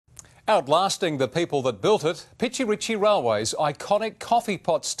Outlasting the people that built it, Pitchy Ritchie Railway's iconic coffee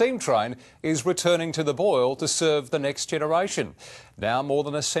pot steam train is returning to the boil to serve the next generation. Now more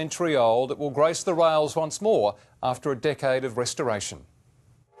than a century old, it will grace the rails once more after a decade of restoration.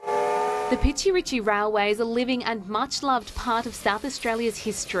 The Pitchy Ritchie Railway is a living and much loved part of South Australia's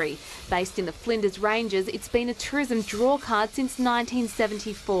history. Based in the Flinders Ranges, it's been a tourism drawcard since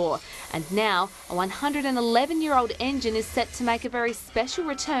 1974. And now, a 111-year-old engine is set to make a very special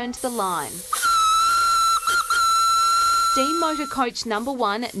return to the line. Steam Motor Coach number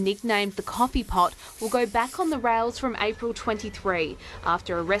 1, nicknamed the Coffee Pot, will go back on the rails from April 23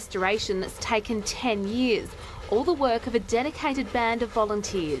 after a restoration that's taken 10 years. All the work of a dedicated band of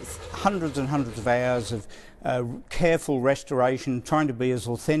volunteers. Hundreds and hundreds of hours of careful restoration, trying to be as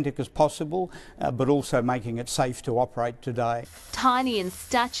authentic as possible, but also making it safe to operate today. Tiny in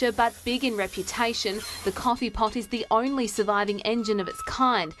stature but big in reputation, the Coffee Pot is the only surviving engine of its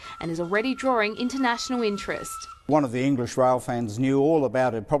kind and is already drawing international interest. One of the English rail fans knew all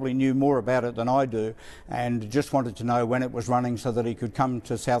about it, probably knew more about it than I do, and just wanted to know when it was running so that he could come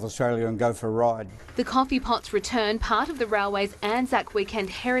to South Australia and go for a ride. The Coffee Pot's return, part of the railway's Anzac Weekend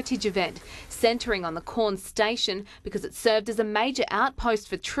heritage event, centring on the Cairns station because it served as a major outpost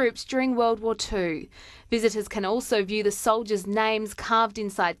for troops during World War II. Visitors can also view the soldiers' names carved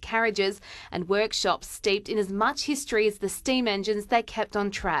inside carriages and workshops steeped in as much history as the steam engines they kept on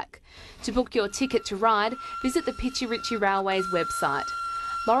track. To book your ticket to ride, visit the Pitchy Ritchie Railway's website.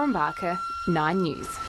 Lauren Barker, 9 News.